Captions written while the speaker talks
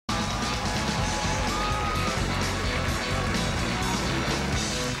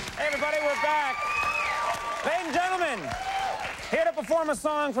back. Ladies and gentlemen, here to perform a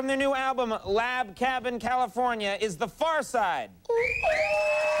song from their new album, Lab Cabin, California, is the Pharcyde.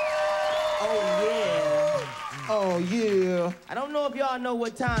 Oh, yeah. Oh, yeah. I don't know if y'all know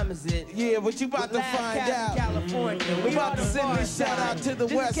what time is it. Yeah, but you about to find out. California. We about to send this shout out to the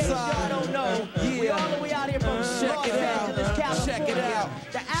west side. Y'all don't know. Yeah. We all the way out here from Los Angeles, California. Check it out.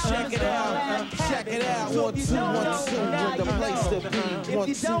 Check it out. Check it out. 1, 2, 1, 2. With the place to be. If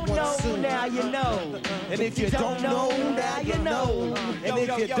you don't know, now you know. And if you don't know, now you know. And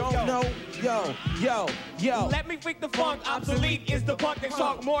if you don't know, yo. Let me freak the funk, obsolete is the punk that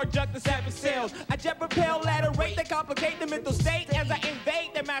talk more junk than savage sales. I jet propel, ladder rate, they complicate the mental state as I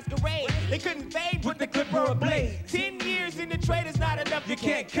invade the masquerade. They couldn't fade with the clip or a blade. 10 years in the trade is not enough, you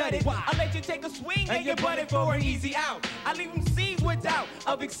can't cut it. I'll let you take a swing and you butt it for an easy out. I leave them seized with doubt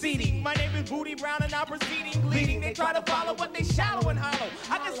of exceeding. My name is Booty Brown and I'm proceeding, bleeding. They try to follow, but they shallow and hollow.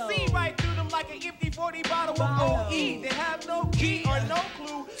 I can see right through them like an empty 40 bottle of OE. They have no key or no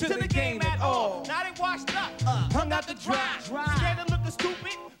clue to the game at all. Now they washed up, hung out to dry. Scared of looking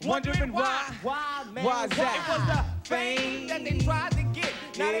stupid, wondering why. Why is that? It was the fame that they tried to get.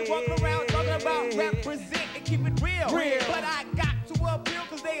 Now they walk around talking about represent and keep it real. But I got to appeal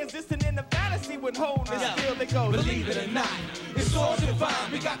because they existing in the fantasy when holding it still. They go, believe it or not, it's all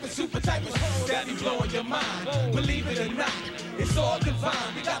divine. We got the super type of that be blowing your mind. Believe it or not, it's all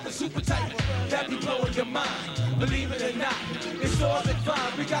divine. We got the super type that be blowing your mind. Believe it or not, it's all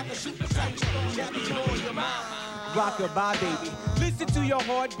divine. We got the super type that be blowing your mind. Rock-a-bye, baby. Listen to your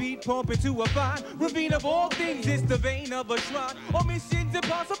heartbeat pumping to a fine ravine of all things. It's the vein of a shrine. Or missions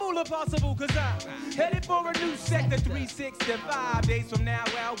impossible, cause I'm headed for a new sector 365. Days from now,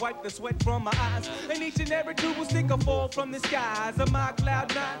 I'll wipe the sweat from my eyes. And each and every two will stick a fall from the skies of my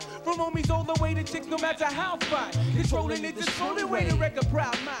cloud nine. From homies all the way to chicks, no matter how fine. Controlling it, just the way to wreck a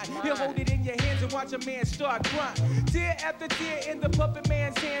proud mind. You'll hold it in your hands and watch a man start crying. Tear after tear in the puppet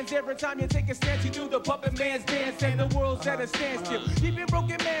man's hands. Every time you take a stance, you do the puppet man's dance. And the world's at a standstill. Even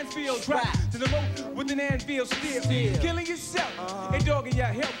broken man's feel trapped to the rope with an anvil still. Killing yourself and dogging your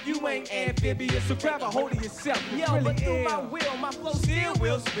health. You ain't amphibious, so grab a hold of yourself. Yo, really but through my will, my flow still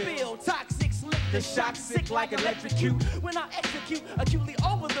will spill. Toxic, slick, the shock, sick like electrocute. When I execute acutely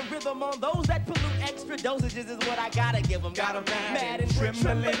over the rhythm on those that pollute, extra dosages is what I gotta give them. Got 'em mad and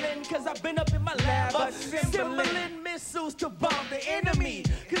trembling, cause I've been up in my lab, assembling missiles to bomb the enemy,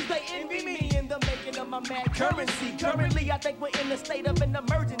 cause they envy me in the making of my mad currency. Currently, I think we're in a state of an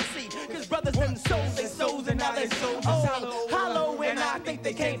emergency, cause brothers and souls, they souls and now they souls hollow, and I think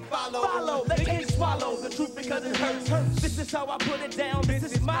they can't follow, they can't swallow the truth because it hurts. This is how I put it down, this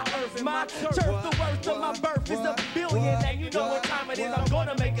is my earth, my turf. The worth of my birth is a billion, and you know what time it is, I'm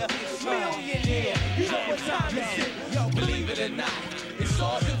gonna make a millionaire. You know what time it is. Yo, believe it or not, it's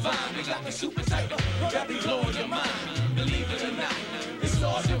all divine. We got the super